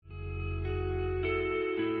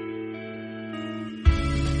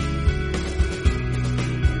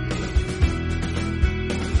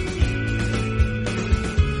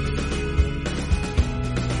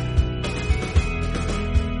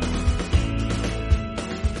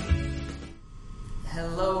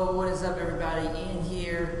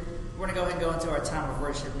We're going to go ahead and go into our time of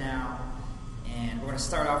worship now. And we're going to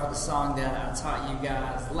start off with a song that I taught you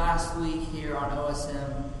guys last week here on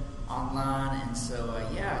OSM online. And so,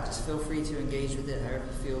 just feel free to engage with it however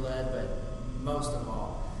you feel led. But most of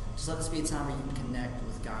all, just let this be a time where you can connect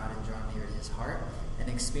with God and draw near to His heart and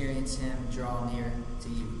experience Him draw near to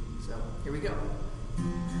you. So, here we go.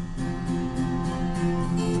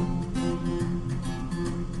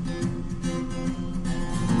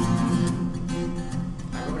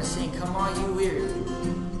 We're going to sing, "Come all you weary.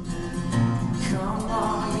 Come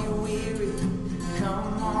all you weary.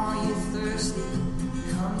 Come all you thirsty.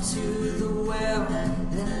 Come to the well that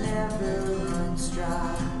never runs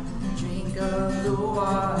dry. Drink of the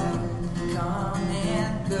water. Come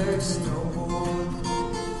and thirst no more.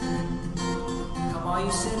 Come all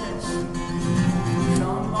you sinners.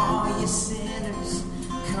 Come all you sinners.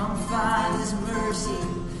 Come find His mercy.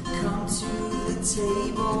 Come to the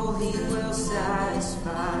table, He will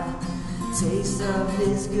satisfy. Taste of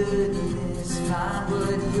His goodness, find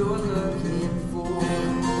what you're looking for.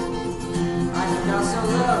 I God so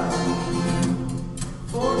loved,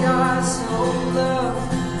 for God so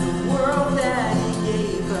loved the world that He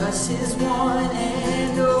gave us His one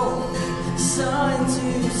and only Son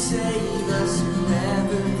to save us.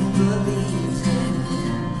 Whoever believes in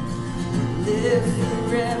Him will live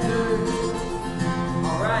forever.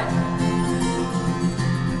 Alright.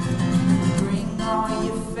 Bring all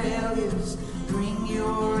your failures, bring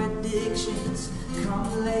your addictions, come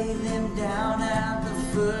lay them down at the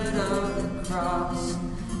foot of the cross.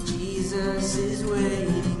 Jesus is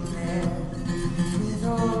waiting there with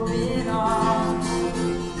open arms.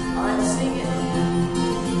 Alright, let's sing it.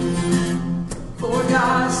 For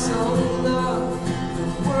God so loved the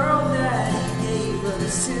world that He gave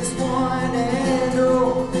us His one and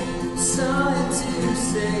only Son to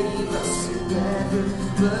save us. Whoever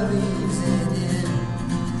believes in Him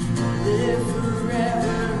will live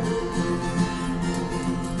forever.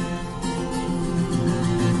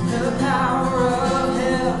 The power of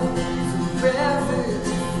hell forever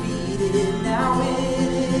defeated. Now it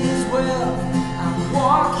is well. I'm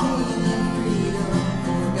walking in freedom.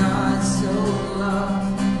 For God so loved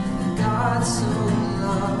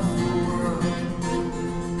the world.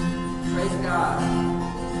 Praise God.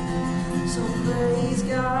 So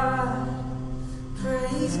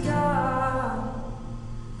praise God,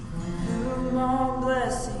 from whom all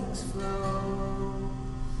blessings flow.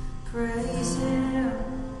 Praise Him,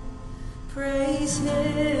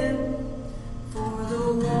 for the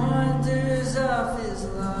wonders of His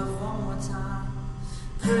love. One more time.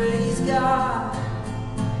 Praise God,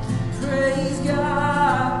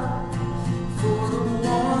 for the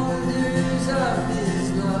wonders of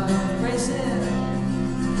His love. Praise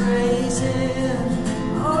Him,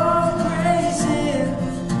 oh praise Him,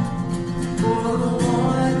 for the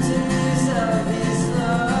wonders of His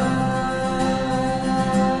love.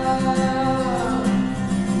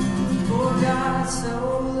 For God so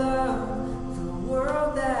loved the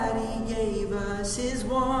world that He gave us His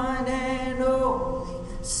one and only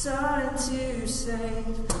Son to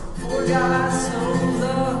save. For God so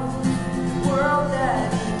loved the world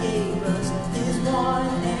that He gave us His one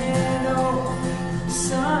and only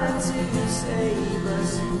Son to save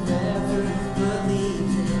us. Whoever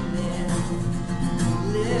believes in Him will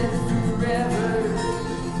live forever.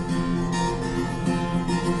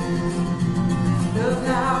 The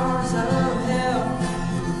powers of hell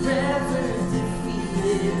forever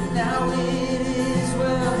defeated. Now it is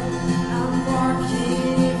well. I'm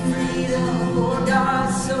walking in freedom. For God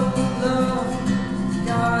so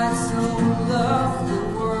loved the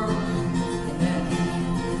world.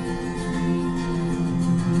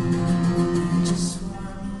 Just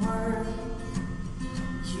one word,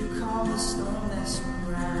 you calm the storm that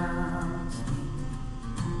surrounds me.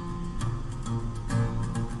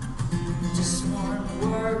 Just one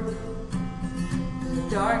word, the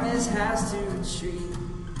darkness has to retreat.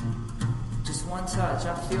 Just one touch,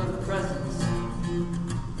 I feel the presence.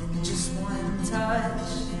 And just one touch,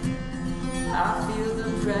 I feel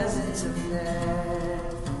the presence of heaven.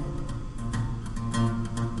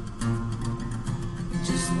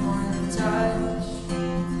 Just one touch,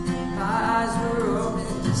 my eyes were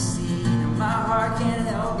open to see. Now my heart can't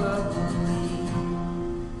help but believe.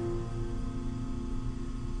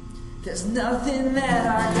 There's nothing that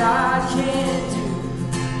our God can't do.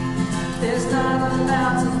 There's not a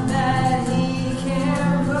mountain that He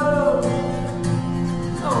can't move.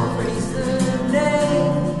 Oh, praise the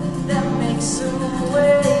name that makes a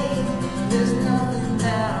way. There's nothing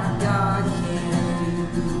that our God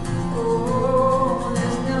can't do. Oh,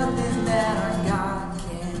 there's nothing that our God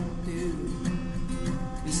can't do.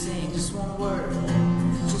 We sing just one word,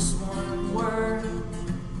 just one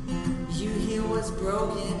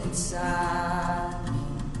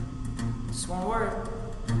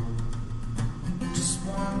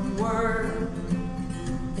word,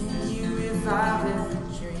 and you revive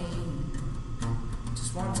every dream.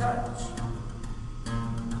 Just one touch.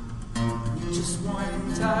 Just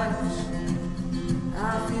one touch.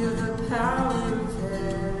 I feel the power of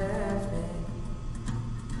heaven.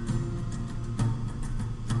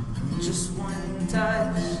 Just one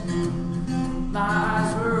touch. My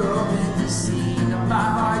eyes were open to see. Now my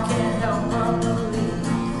heart can't help but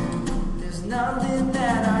believe. There's nothing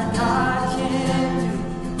that our God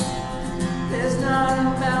can't do. There's not a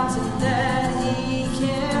mountain that He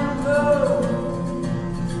can move.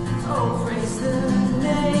 Oh, praise the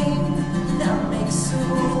name that makes a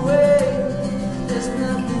way. There's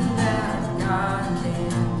nothing that God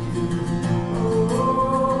can't do.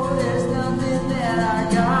 Oh, there's nothing that our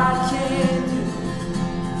God can't do.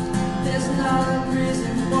 There's not a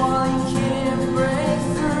prison wall He can't break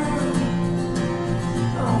through.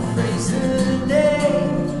 Oh, praise the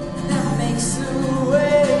name that makes a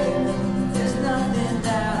way. There's nothing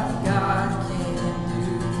that our God can't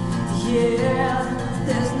do. Yeah,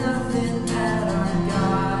 there's nothing that our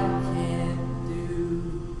God can't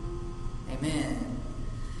do. Amen.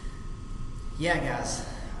 Yeah, guys.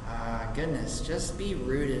 Goodness, just be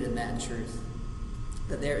rooted in that truth.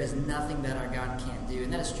 That there is nothing that our God can't do.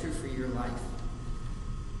 And that is true for your life.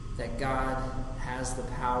 That God has the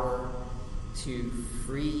power to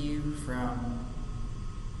free you from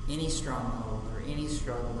any stronghold or any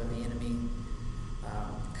struggle that the enemy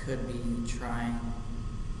could be trying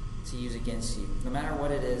to use against you. No matter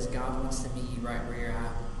what it is, God wants to meet you right where you're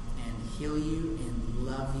at and heal you and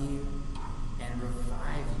love you and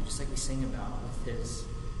revive you, just like we sing about, with His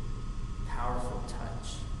powerful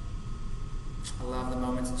touch. I love the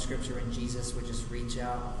moments in Scripture when Jesus would just reach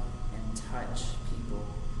out and touch people,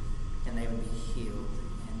 and they would be healed,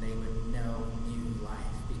 and they would know new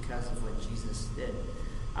life because of what Jesus did.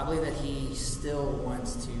 I believe that He still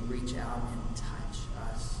wants to reach out and touch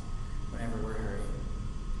us whenever we're hurting.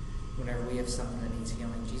 Whenever we have something that needs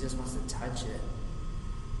healing, Jesus wants to touch it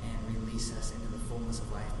and release us into the fullness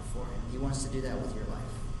of life before Him. He wants to do that with your life.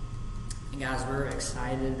 And guys, we're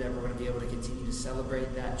excited that we're going to be able to continue to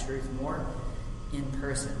celebrate that truth more in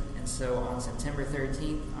person. And so on September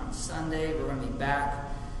 13th, on Sunday, we're going to be back,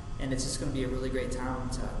 and it's just going to be a really great time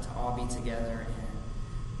to all be together.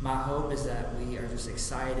 And my hope is that we are just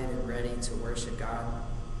excited and ready to worship God.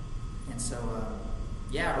 And so,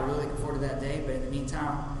 we're really looking forward to that day. But in the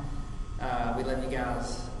meantime, we love you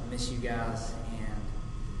guys. I miss you guys. And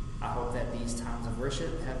I hope that these times of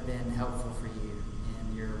worship have been helpful for you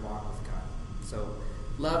in your walk with God. So,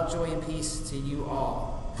 love, joy, and peace to you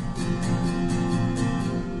all.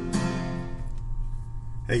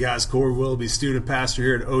 Hey guys, Corey Willoughby, student pastor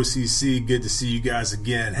here at OCC. Good to see you guys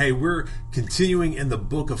again. Hey, we're continuing in the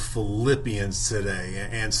book of Philippians today.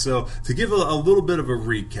 And so to give a little bit of a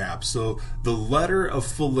recap, so the letter of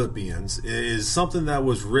Philippians is something that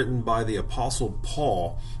was written by the Apostle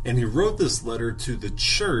Paul, and he wrote this letter to the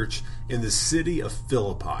church in the city of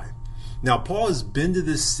Philippi. Now, Paul has been to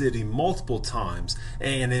this city multiple times,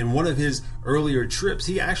 and in one of his earlier trips,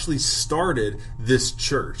 he actually started this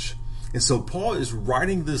church. And so Paul is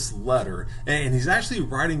writing this letter, and he's actually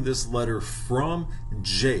writing this letter from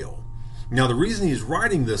jail. Now, the reason he's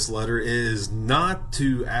writing this letter is not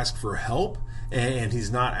to ask for help, and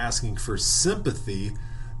he's not asking for sympathy.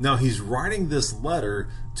 No, he's writing this letter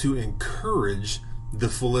to encourage the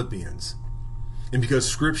Philippians. And because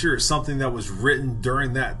Scripture is something that was written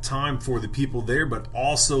during that time for the people there, but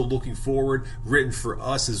also looking forward, written for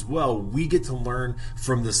us as well, we get to learn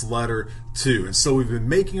from this letter too. And so we've been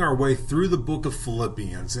making our way through the book of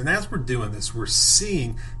Philippians. And as we're doing this, we're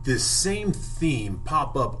seeing this same theme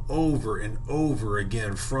pop up over and over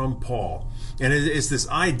again from Paul. And it's this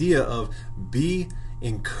idea of be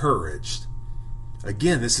encouraged.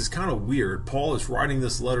 Again, this is kind of weird. Paul is writing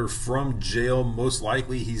this letter from jail. Most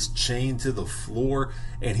likely he's chained to the floor,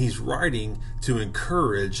 and he's writing to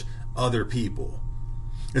encourage other people.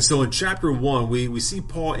 And so in chapter 1, we see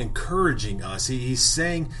Paul encouraging us. He's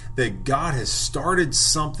saying that God has started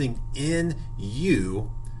something in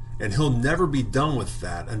you, and He'll never be done with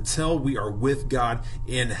that until we are with God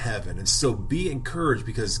in heaven. And so be encouraged,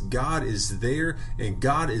 because God is there, and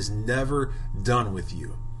God is never done with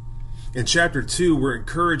you. In chapter 2, we're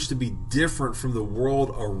encouraged to be different from the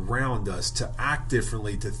world around us, to act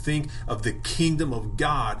differently, to think of the kingdom of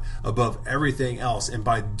God above everything else. And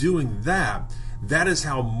by doing that, that is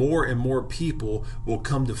how more and more people will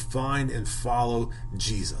come to find and follow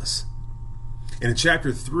Jesus. And in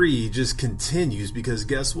chapter 3, it just continues, because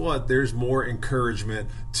guess what? There's more encouragement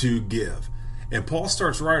to give. And Paul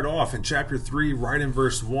starts right off in chapter 3, right in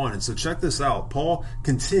verse 1. And so check this out. Paul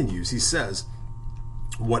continues. He says,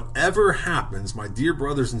 Whatever happens, my dear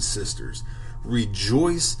brothers and sisters,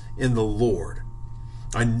 rejoice in the Lord.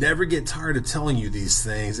 I never get tired of telling you these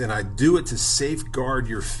things, and I do it to safeguard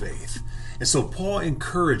your faith. And so Paul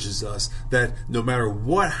encourages us that no matter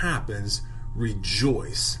what happens,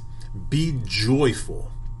 rejoice. Be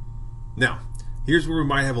joyful. Now, here's where we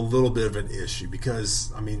might have a little bit of an issue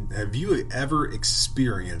because, have you ever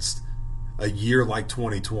experienced a year like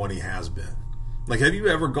 2020 has been? Like, have you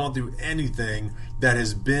ever gone through anything that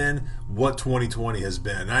has been what 2020 has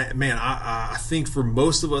been? I think for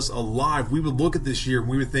most of us alive, we would look at this year and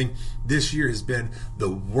we would think this year has been the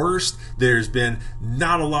worst. There's been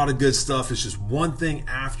not a lot of good stuff. It's just one thing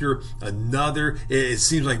after another. It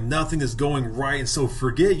seems like nothing is going right. And so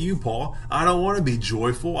forget you, Paul. I don't want to be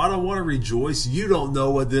joyful. I don't want to rejoice. You don't know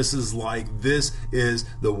what this is like. This is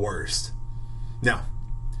the worst. Now,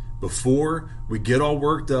 before we get all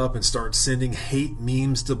worked up and start sending hate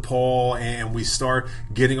memes to Paul and we start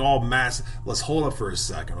getting all mass, let's hold up for a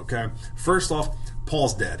second, okay? First off,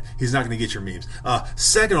 Paul's dead. He's not going to get your memes.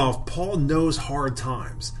 Second off, Paul knows hard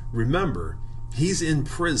times. Remember, he's in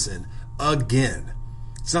prison again.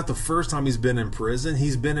 It's not the first time he's been in prison.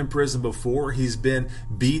 He's been in prison before. He's been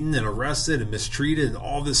beaten and arrested and mistreated and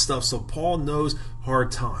all this stuff. So Paul knows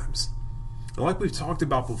hard times. And like we've talked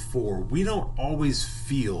about before, we don't always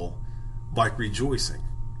feel like rejoicing.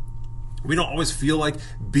 We don't always feel like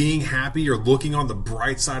being happy or looking on the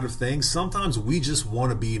bright side of things. Sometimes we just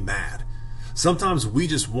want to be mad. Sometimes we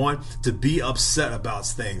just want to be upset about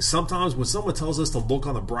things. Sometimes when someone tells us to look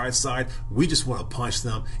on the bright side, we just want to punch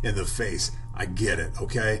them in the face. I get it,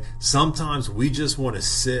 okay? Sometimes we just want to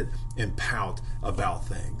sit and pout about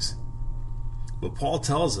things. But Paul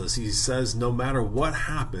tells us, he says, no matter what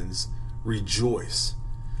happens, rejoice.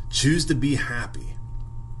 Choose to be happy.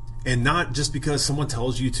 And not just because someone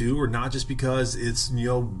tells you to, or not just because it's,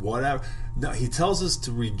 whatever. No, he tells us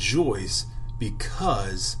to rejoice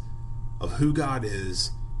because of who God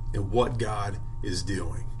is and what God is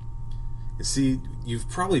doing. And see, you've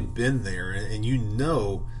probably been there and you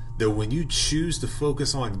know that when you choose to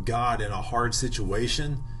focus on God in a hard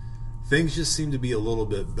situation, things just seem to be a little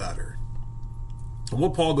bit better. And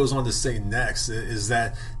what Paul goes on to say next is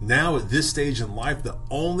that now at this stage in life, the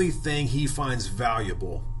only thing he finds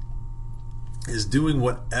valuable is doing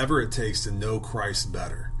whatever it takes to know Christ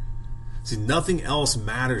better. See, nothing else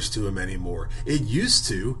matters to him anymore. It used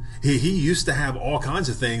to. He used to have all kinds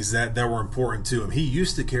of things that were important to him. He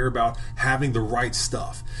used to care about having the right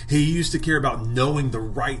stuff. He used to care about knowing the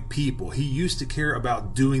right people. He used to care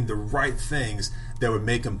about doing the right things that would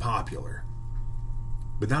make him popular.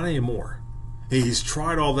 But not anymore. He's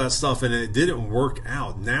tried all that stuff and it didn't work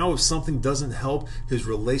out. Now if something doesn't help his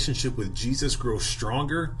relationship with Jesus grow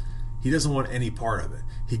stronger, he doesn't want any part of it.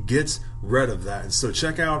 He gets rid of that. And so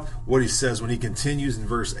check out what he says when he continues in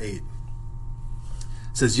verse 8. It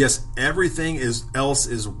says, yes, everything else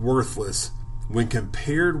is worthless when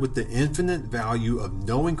compared with the infinite value of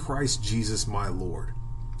knowing Christ Jesus my Lord.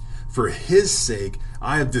 For his sake,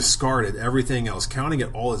 I have discarded everything else, counting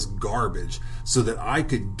it all as garbage, so that I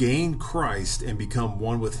could gain Christ and become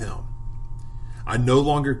one with him. I no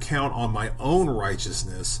longer count on my own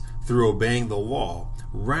righteousness through obeying the law.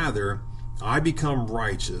 Rather, I become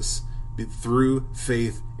righteous through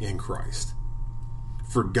faith in Christ.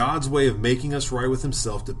 For God's way of making us right with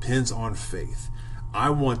himself depends on faith. I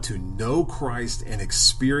want to know Christ and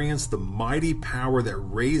experience the mighty power that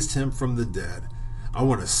raised him from the dead. I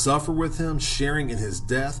want to suffer with him, sharing in his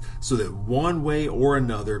death, so that one way or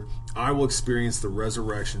another, I will experience the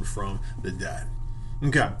resurrection from the dead.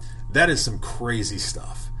 Okay, that is some crazy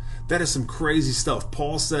stuff. That is some crazy stuff.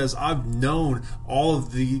 Paul says, I've known all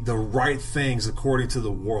of the right things according to the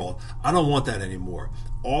world. I don't want that anymore.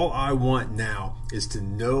 All I want now is to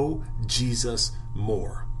know Jesus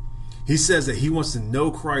more. He says that he wants to know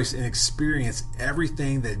Christ and experience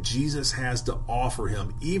everything that Jesus has to offer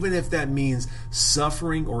him, even if that means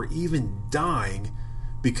suffering or even dying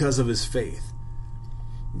because of his faith.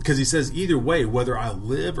 Because he says either way, whether I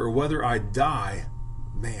live or whether I die,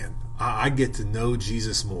 man, I get to know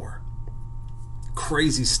Jesus more.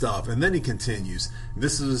 Crazy stuff. And then he continues.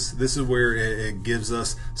 This is where it gives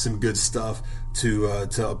us some good stuff to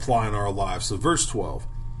apply in our lives. So verse 12.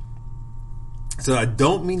 So I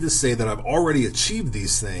don't mean to say that I've already achieved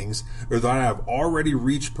these things or that I have already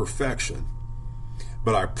reached perfection,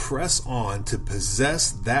 but I press on to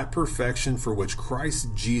possess that perfection for which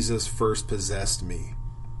Christ Jesus first possessed me.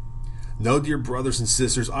 No, dear brothers and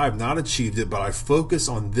sisters, I have not achieved it, but I focus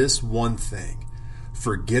on this one thing,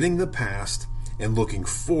 forgetting the past and looking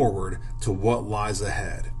forward to what lies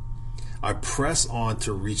ahead. I press on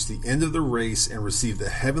to reach the end of the race and receive the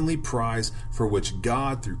heavenly prize for which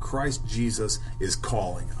God, through Christ Jesus, is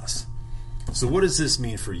calling us. So what does this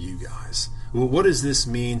mean for you guys? Well, what does this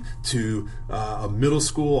mean to a middle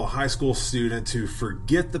school, a high school student to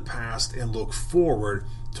forget the past and look forward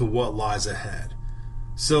to what lies ahead?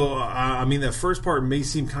 So, that first part may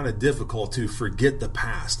seem kind of difficult, to forget the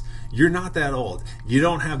past. You're not that old. You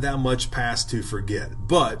don't have that much past to forget,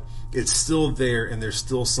 but it's still there and there's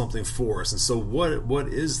still something for us. And so what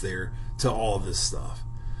is there to all of this stuff?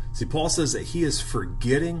 See, Paul says that he is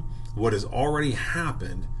forgetting what has already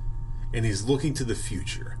happened and he's looking to the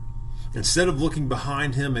future. Instead of looking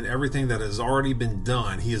behind him and everything that has already been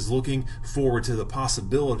done, he is looking forward to the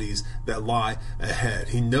possibilities that lie ahead.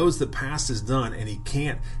 He knows the past is done and he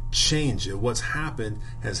can't change it. What's happened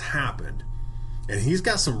has happened. And he's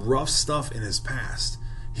got some rough stuff in his past.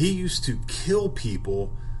 He used to kill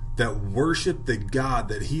people that worship the God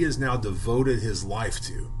that he has now devoted his life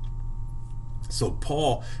to. So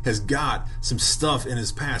Paul has got some stuff in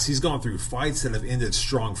his past. He's gone through fights that have ended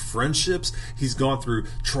strong friendships. He's gone through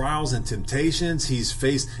trials and temptations. He's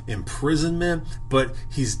faced imprisonment, but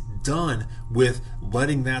he's done with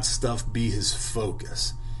letting that stuff be his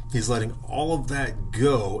focus. He's letting all of that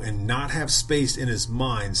go and not have space in his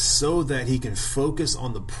mind so that he can focus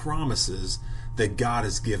on the promises that God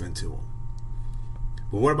has given to him.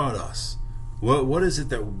 But what about us? What is it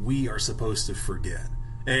that we are supposed to forget?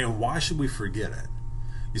 And why should we forget it?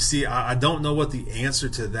 You see, I don't know what the answer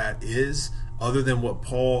to that is, other than what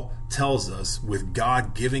Paul tells us with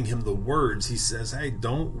God giving him the words. He says, hey,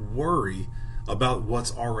 don't worry about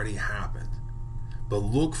what's already happened, but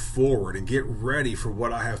look forward and get ready for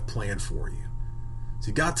what I have planned for you.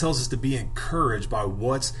 See, God tells us to be encouraged by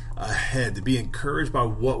what's ahead, to be encouraged by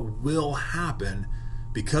what will happen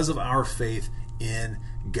because of our faith in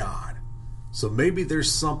God. So maybe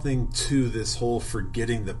there's something to this whole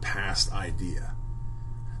forgetting the past idea.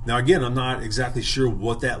 Now, again, I'm not exactly sure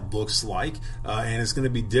what that looks like, and it's going to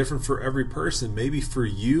be different for every person. Maybe for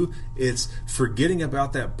you, it's forgetting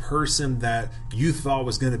about that person that you thought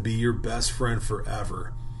was going to be your best friend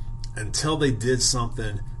forever until they did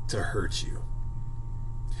something to hurt you.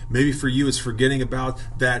 Maybe for you, it's forgetting about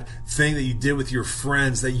that thing that you did with your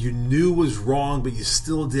friends that you knew was wrong, but you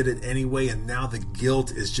still did it anyway, and now the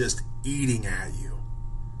guilt is just eating at you.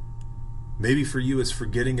 Maybe for you, it's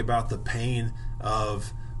forgetting about the pain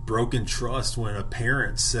of broken trust when a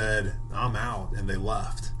parent said, I'm out, and they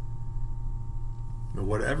left. But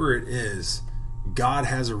whatever it is, God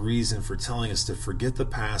has a reason for telling us to forget the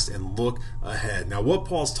past and look ahead. Now, what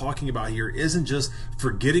Paul's talking about here isn't just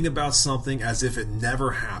forgetting about something as if it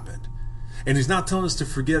never happened. And he's not telling us to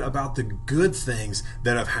forget about the good things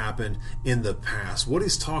that have happened in the past. What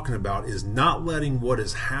he's talking about is not letting what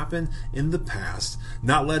has happened in the past,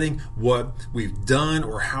 not letting what we've done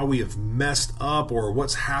or how we have messed up or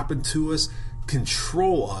what's happened to us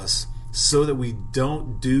control us so that we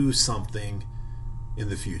don't do something in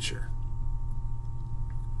the future.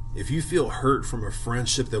 If you feel hurt from a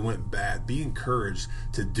friendship that went bad, be encouraged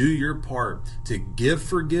to do your part to give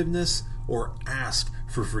forgiveness or ask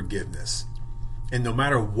for forgiveness. And no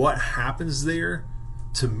matter what happens there,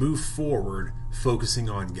 to move forward focusing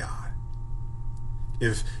on God.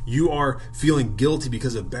 If you are feeling guilty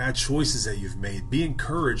because of bad choices that you've made, be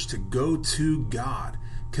encouraged to go to God,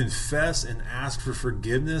 confess and ask for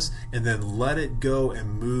forgiveness, and then let it go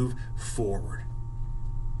and move forward.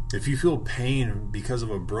 If you feel pain because of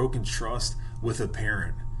a broken trust with a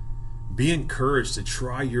parent, be encouraged to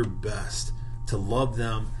try your best to love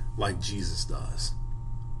them like Jesus does.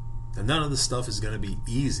 And none of this stuff is going to be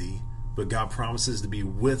easy, but God promises to be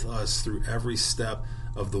with us through every step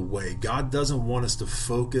of the way. God doesn't want us to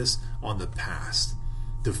focus on the past,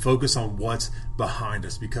 to focus on what's behind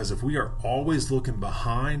us, because if we are always looking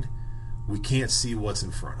behind, we can't see what's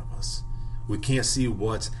in front of us. We can't see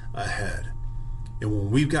what's ahead. And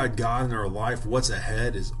when we've got God in our life, what's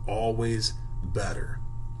ahead is always better.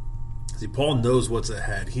 See, Paul knows what's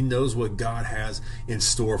ahead. He knows what God has in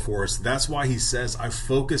store for us. That's why he says, I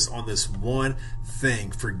focus on this one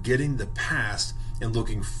thing, forgetting the past and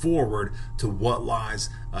looking forward to what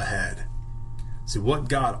lies ahead. See, what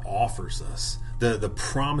God offers us, the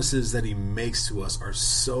promises that he makes to us are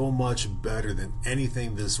so much better than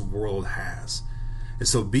anything this world has. And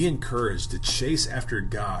so be encouraged to chase after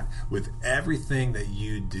God with everything that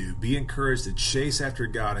you do. Be encouraged to chase after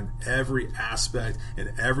God in every aspect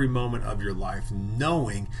and every moment of your life,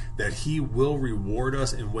 knowing that he will reward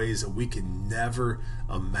us in ways that we can never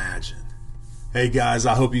imagine. Hey guys,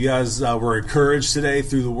 I hope you guys were encouraged today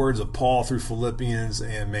through the words of Paul, through Philippians,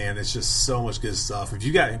 and man, it's just so much good stuff. If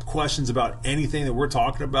you got any questions about anything that we're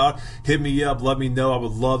talking about, hit me up, let me know. I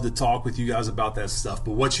would love to talk with you guys about that stuff.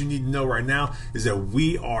 But what you need to know right now is that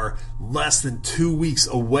we are less than 2 weeks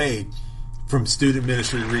away from student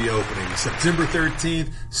ministry reopening. September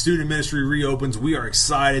 13th, student ministry reopens. We are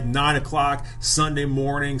excited. 9 o'clock Sunday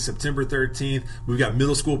morning, September 13th. We've got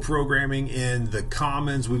middle school programming in the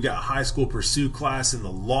Commons. We've got high school pursuit class in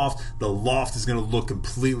the Loft. The Loft is going to look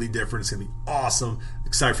completely different. It's going to be awesome.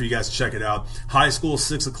 Excited for you guys to check it out. High school,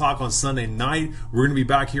 6 o'clock on Sunday night. We're going to be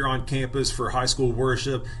back here on campus for high school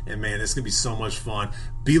worship. And man, it's going to be so much fun.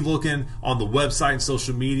 Be looking on the website and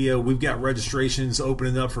social media. We've got registrations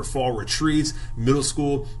opening up for fall retreats. Middle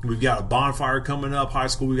school, we've got a bonfire coming up. High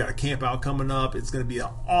school, we've got a camp out coming up. It's going to be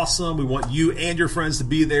awesome. We want you and your friends to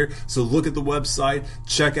be there. So look at the website,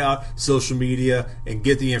 check out social media, and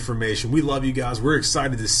get the information. We love you guys. We're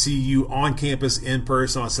excited to see you on campus in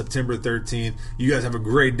person on September 13th. You guys have a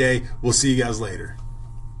great day. We'll see you guys later.